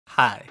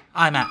Hi,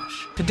 I'm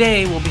Ash.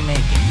 Today we'll be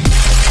making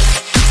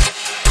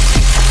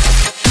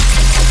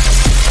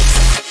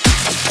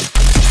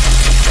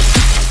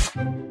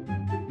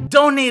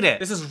Don't need it!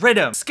 This is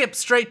riddim. Skip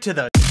straight to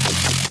the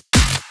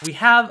We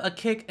have a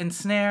kick and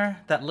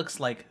snare that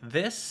looks like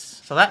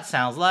this. So that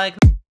sounds like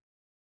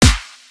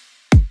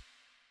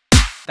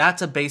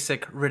That's a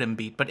basic riddim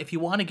beat, but if you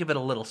want to give it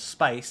a little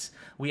spice,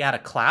 we add a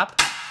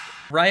clap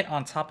right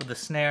on top of the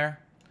snare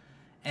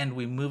and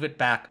we move it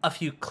back a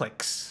few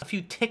clicks, a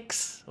few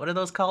ticks, what are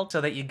those called?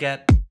 So that you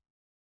get,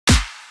 because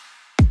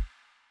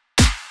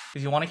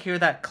you want to hear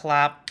that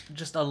clap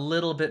just a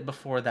little bit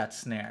before that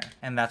snare,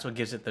 and that's what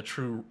gives it the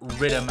true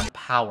riddim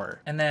power.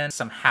 And then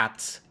some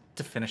hats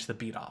to finish the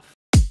beat off.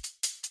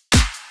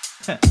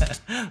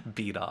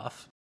 Beat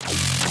off.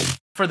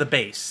 For the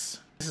bass,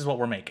 this is what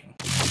we're making.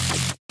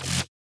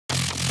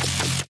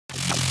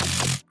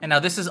 And now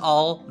this is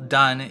all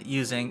done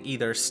using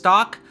either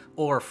stock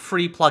or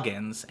free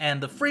plugins.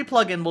 And the free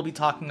plugin we'll be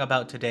talking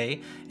about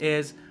today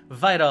is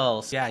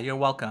Vital. Yeah, you're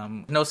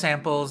welcome. No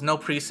samples, no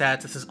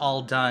presets. This is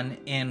all done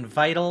in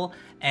Vital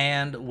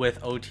and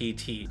with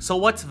OTT. So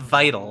what's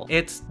Vital?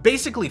 It's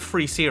basically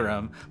free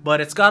Serum, but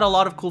it's got a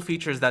lot of cool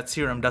features that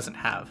Serum doesn't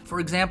have. For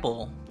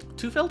example,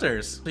 2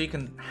 filters. So you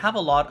can have a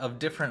lot of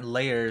different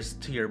layers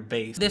to your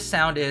bass. This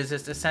sound is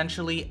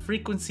essentially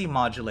frequency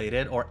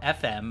modulated, or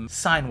FM,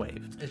 sine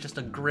wave. It's just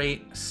a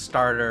great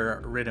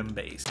starter riddim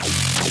bass.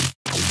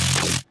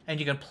 And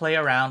you can play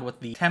around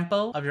with the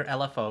tempo of your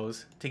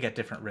LFOs to get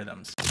different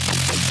rhythms.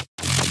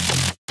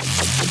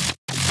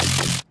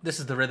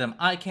 This is the rhythm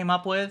I came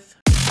up with,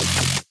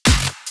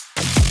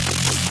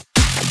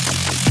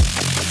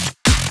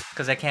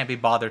 because I can't be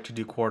bothered to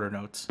do quarter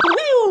notes.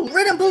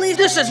 Riddim believes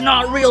this is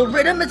not real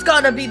riddim, it's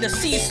gotta be the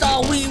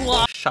seesaw we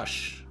want.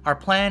 Shush. Our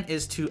plan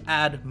is to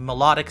add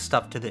melodic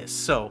stuff to this.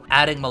 So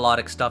adding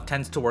melodic stuff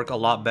tends to work a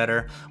lot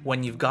better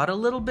when you've got a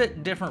little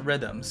bit different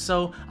rhythms.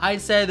 So I'd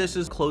say this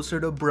is closer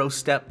to bro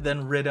step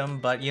than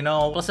riddim, but you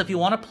know, plus if you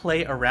want to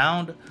play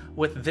around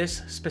with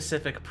this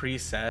specific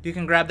preset, you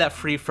can grab that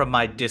free from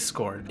my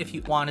Discord. If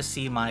you want to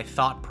see my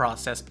thought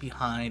process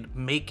behind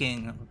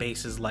making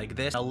basses like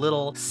this, a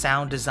little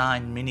sound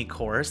design mini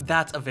course,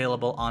 that's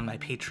available on my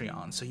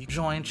Patreon. So you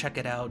join, check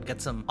it out,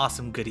 get some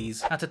awesome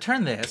goodies. Now to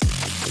turn this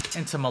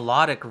into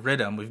melodic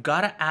riddim, we've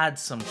got to add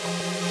some,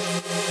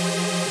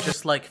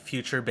 just like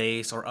future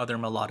bass or other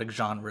melodic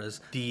genres,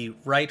 the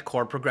right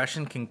chord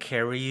progression can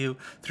carry you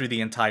through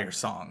the entire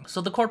song. So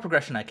the chord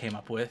progression I came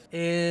up with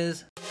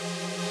is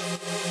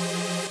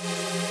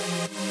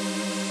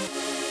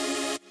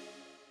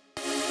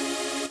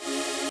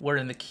we're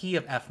in the key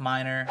of F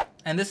minor,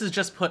 and this is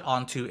just put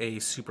onto a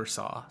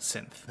supersaw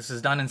synth. This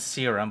is done in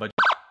Serum, but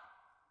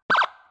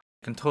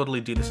you can totally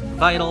do this in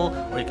Vital,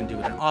 or you can do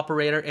it in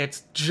Operator.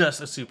 It's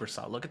just a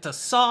supersaw. Look, it's a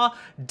saw,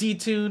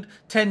 detuned,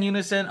 10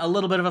 unison, a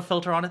little bit of a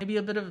filter on it, maybe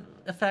a bit of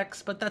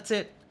effects, but that's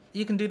it.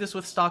 You can do this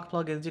with stock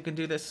plugins, you can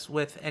do this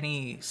with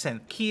any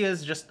synth. Key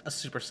is just a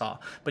supersaw,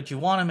 but you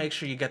want to make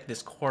sure you get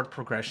this chord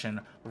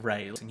progression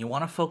right. And you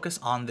want to focus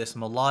on this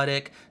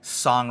melodic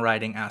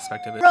songwriting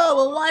aspect of it. Bro,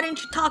 well why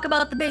didn't you talk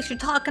about the bass? You're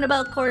talking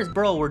about chorus.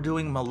 Bro, we're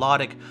doing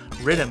melodic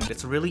riddim.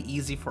 It's really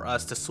easy for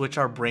us to switch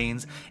our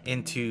brains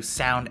into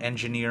sound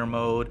engineer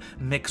mode,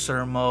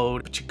 mixer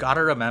mode. But you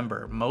gotta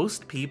remember,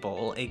 most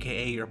people,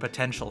 aka your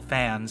potential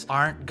fans,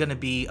 aren't gonna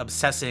be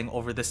obsessing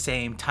over the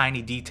same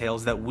tiny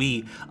details that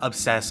we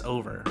obsess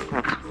over.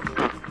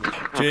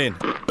 Gene.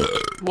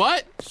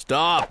 What?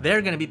 Stop.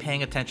 They're gonna be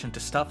paying attention to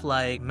stuff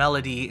like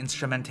melody,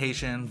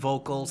 instrumentation,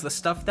 vocals, the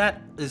stuff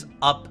that is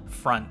up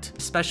front.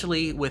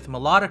 Especially with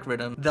melodic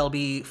riddim, they'll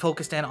be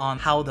focused in on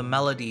how the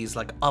melodies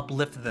like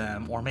uplift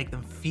them or make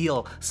them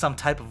feel some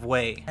type of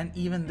way. And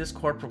even this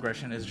chord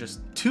progression is just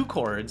 2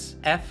 chords,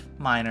 F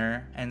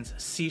minor and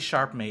C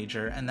sharp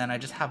major, and then I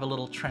just have a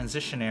little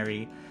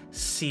transitionary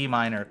C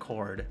minor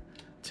chord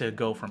to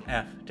go from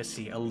F to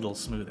C a little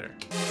smoother.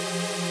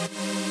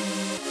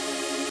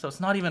 So it's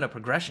not even a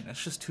progression,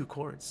 it's just 2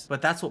 chords.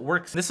 But that's what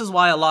works. This is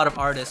why a lot of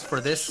artists for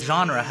this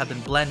genre have been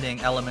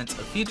blending elements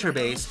of future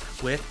bass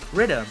with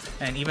riddim.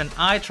 And even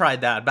I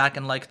tried that back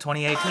in like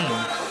 2018.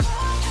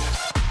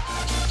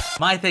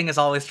 My thing is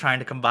always trying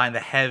to combine the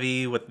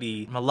heavy with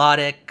the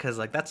melodic, cause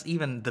like that's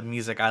even the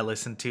music I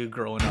listened to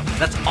growing up.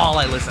 That's all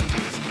I listened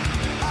to.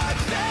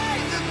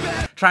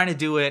 Trying to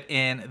do it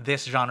in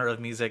this genre of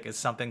music is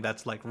something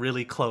that's like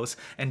really close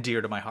and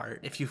dear to my heart.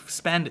 If you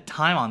spend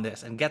time on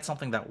this and get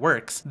something that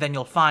works, then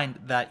you'll find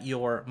that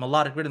your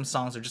melodic riddim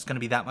songs are just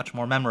gonna be that much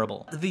more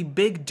memorable. The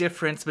big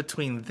difference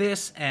between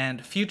this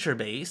and future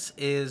bass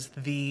is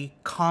the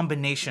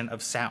combination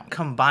of sound.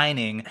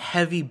 Combining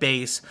heavy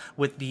bass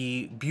with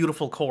the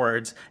beautiful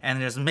chords and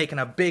just making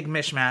a big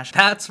mishmash.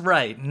 That's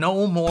right,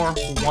 no more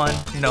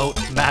one-note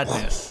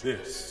madness.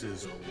 This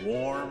is a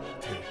warm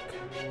take.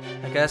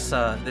 I guess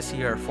this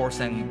year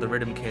forcing the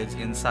riddim kids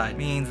inside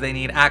means they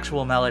need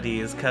actual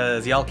melodies,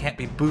 cause y'all can't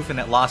be boofing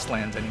at Lost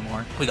Lands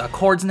anymore. We got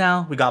chords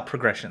now, we got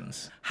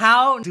progressions.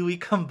 How do we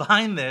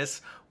combine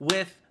this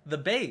with the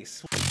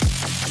bass?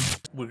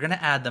 we're gonna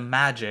add the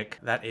magic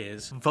that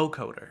is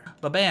vocoder.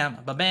 Ba-bam,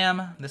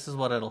 ba-bam, this is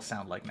what it'll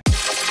sound like now.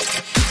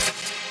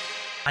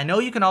 I know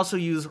you can also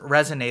use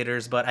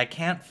resonators, but I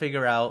can't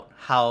figure out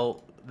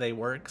how they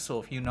work, so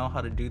if you know how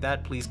to do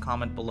that, please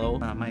comment below.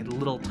 My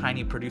little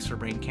tiny producer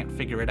brain can't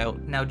figure it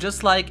out. Now,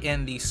 just like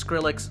in the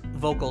Skrillex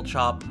vocal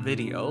chop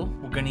video,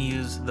 we're gonna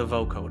use the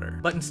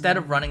vocoder. But instead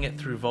of running it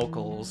through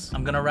vocals,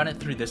 I'm gonna run it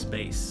through this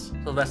bass.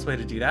 So the best way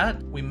to do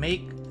that, we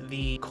make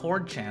the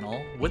chord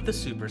channel with the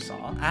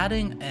supersaw,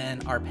 adding an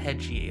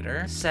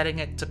arpeggiator, setting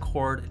it to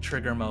chord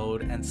trigger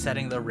mode, and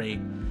setting the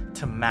rate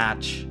to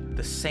match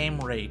the same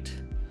rate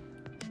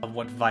of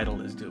what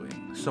Vital is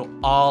doing. So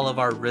all of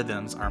our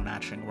rhythms are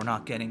matching. We're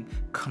not getting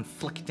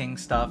conflicting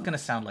stuff. It's gonna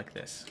sound like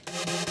this.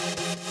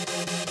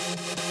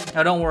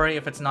 Now don't worry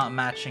if it's not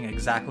matching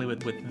exactly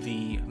with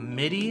the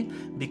MIDI,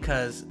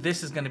 because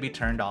this is gonna be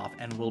turned off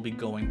and we'll be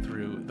going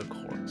through the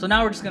chord. So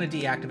now we're just gonna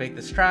deactivate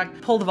this track,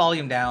 pull the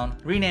volume down,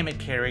 rename it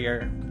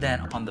Carrier,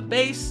 then on the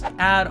bass,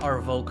 add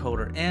our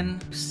vocoder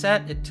in,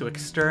 set it to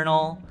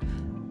external,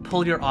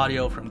 pull your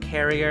audio from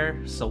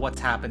Carrier. So what's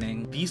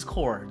happening? These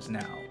chords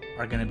now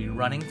are going to be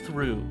running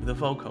through the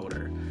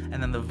vocoder,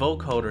 and then the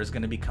vocoder is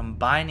going to be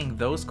combining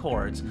those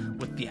chords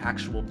with the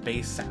actual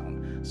bass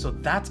sound. So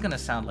that's going to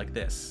sound like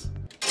this.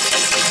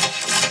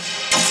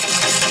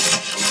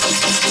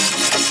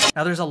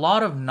 Now there's a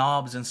lot of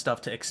knobs and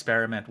stuff to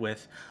experiment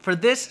with. For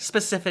this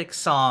specific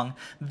song,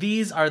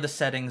 these are the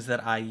settings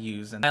that I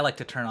use, and I like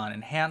to turn on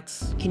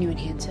enhance. Can you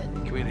enhance it?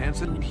 Can we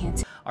enhance it?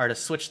 Enhance it. Or to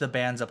switch the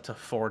bands up to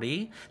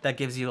 40. That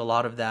gives you a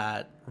lot of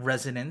that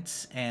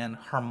resonance and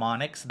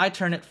harmonics. I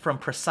turn it from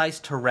precise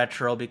to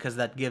retro because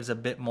that gives a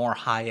bit more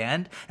high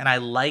end, and I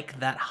like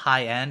that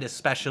high end,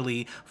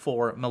 especially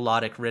for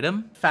melodic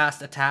riddim.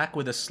 Fast attack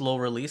with a slow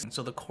release,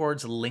 so the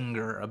chords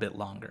linger a bit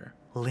longer.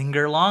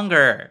 Linger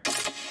longer.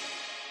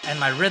 And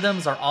my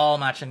rhythms are all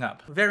matching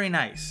up. Very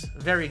nice,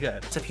 very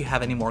good. So if you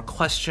have any more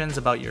questions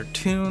about your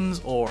tunes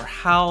or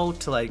how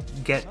to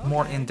get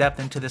more in depth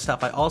into this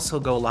stuff, I also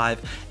go live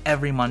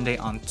every Monday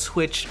on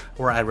Twitch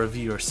where I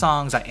review your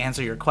songs, I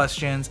answer your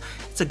questions.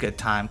 It's a good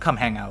time, come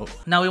hang out.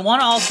 Now we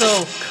wanna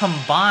also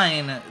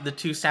combine the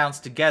two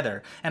sounds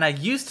together. And I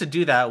used to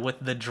do that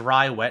with the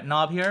dry wet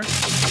knob here.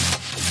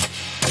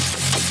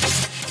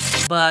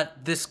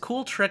 But this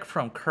cool trick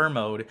from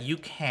Kermode, you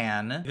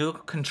can go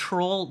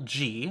Control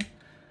G,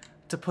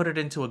 to put it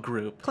into a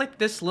group. Click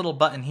this little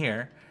button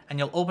here and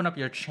you'll open up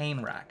your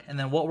chain rack. And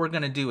then what we're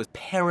gonna do is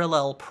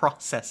parallel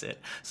process it.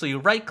 So you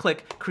right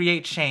click,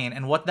 create chain,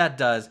 and what that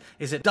does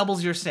is it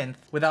doubles your synth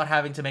without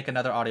having to make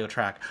another audio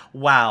track.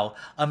 Wow,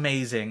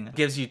 amazing.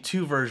 Gives you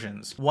two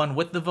versions, one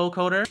with the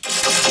vocoder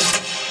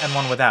and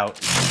one without.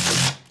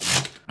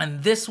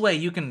 And this way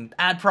you can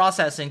add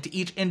processing to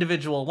each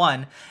individual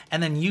one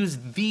and then use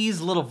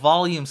these little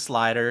volume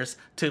sliders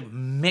to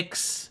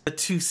mix the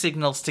two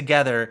signals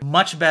together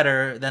much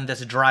better than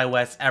this dry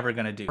wet's ever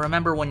gonna do.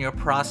 Remember, when you're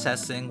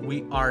processing,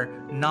 we are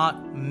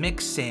not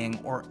mixing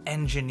or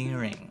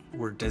engineering.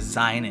 We're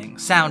designing,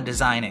 sound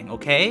designing,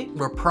 okay?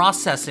 We're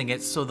processing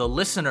it so the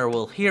listener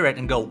will hear it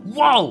and go,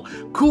 whoa,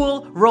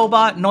 cool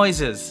robot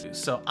noises.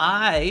 So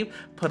I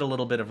put a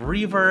little bit of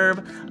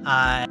reverb.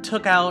 I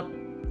took out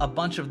a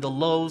bunch of the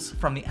lows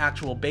from the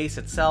actual bass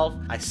itself.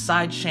 I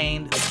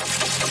sidechained.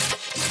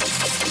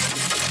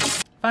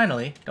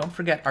 Finally, don't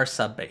forget our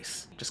sub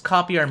bass. Just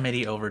copy our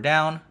MIDI over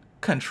down,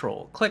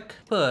 Control click,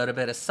 put a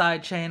bit of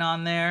sidechain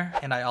on there,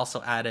 and I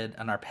also added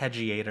an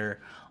arpeggiator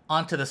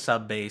onto the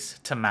sub bass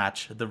to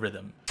match the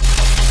rhythm.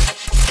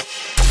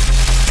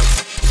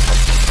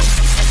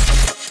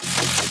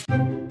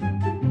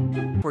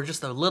 For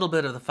just a little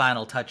bit of the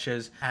final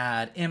touches,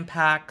 add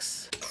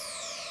impacts.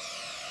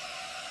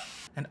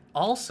 And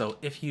also,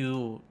 if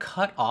you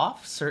cut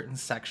off certain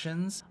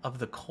sections of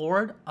the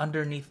chord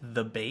underneath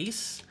the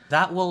bass,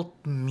 that will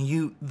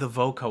mute the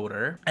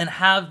vocoder and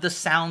have the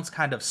sounds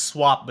kind of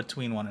swap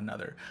between one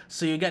another.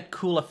 So you get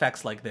cool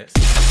effects like this.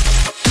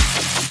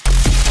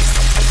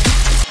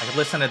 Like,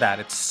 listen to that,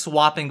 it's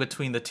swapping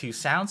between the two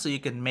sounds, so you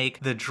can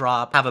make the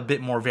drop have a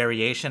bit more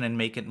variation and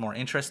make it more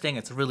interesting.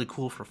 It's really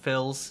cool for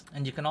fills.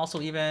 And you can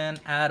also even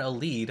add a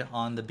lead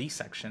on the B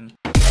section.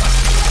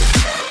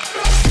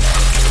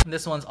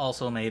 This one's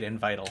also made in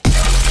Vital.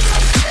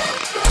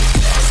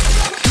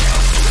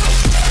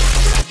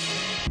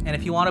 And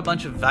if you want a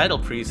bunch of Vital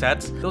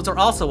presets, those are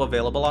also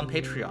available on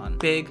Patreon.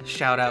 Big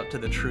shout out to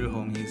the true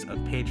homies of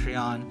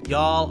Patreon.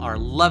 Y'all are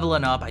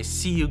leveling up. I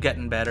see you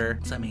getting better.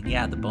 So I mean,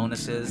 yeah, the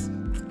bonuses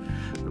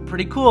are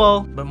pretty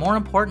cool, but more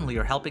importantly,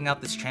 you're helping out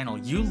this channel.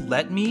 You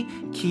let me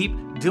keep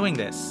doing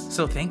this.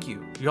 So thank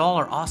you. Y'all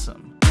are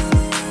awesome.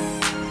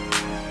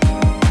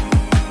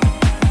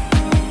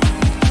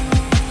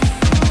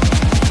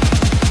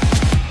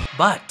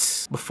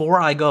 But before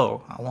I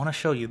go, I want to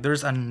show you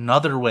there's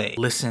another way.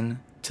 Listen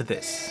to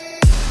this.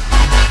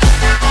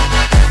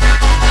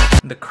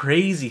 The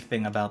crazy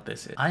thing about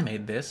this is I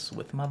made this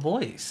with my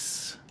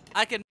voice.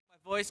 I can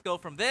make my voice go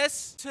from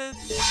this to...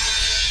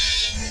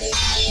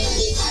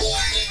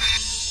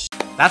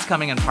 That's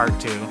coming in part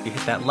 2. You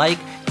hit that like,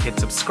 Hit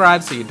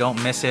subscribe so you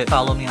don't miss it.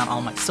 Follow me on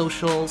all my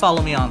socials.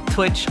 Follow me on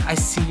Twitch. I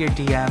see your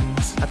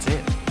DMs. That's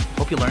it.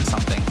 Hope you learned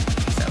something.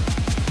 Peace out.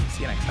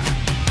 See you next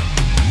time.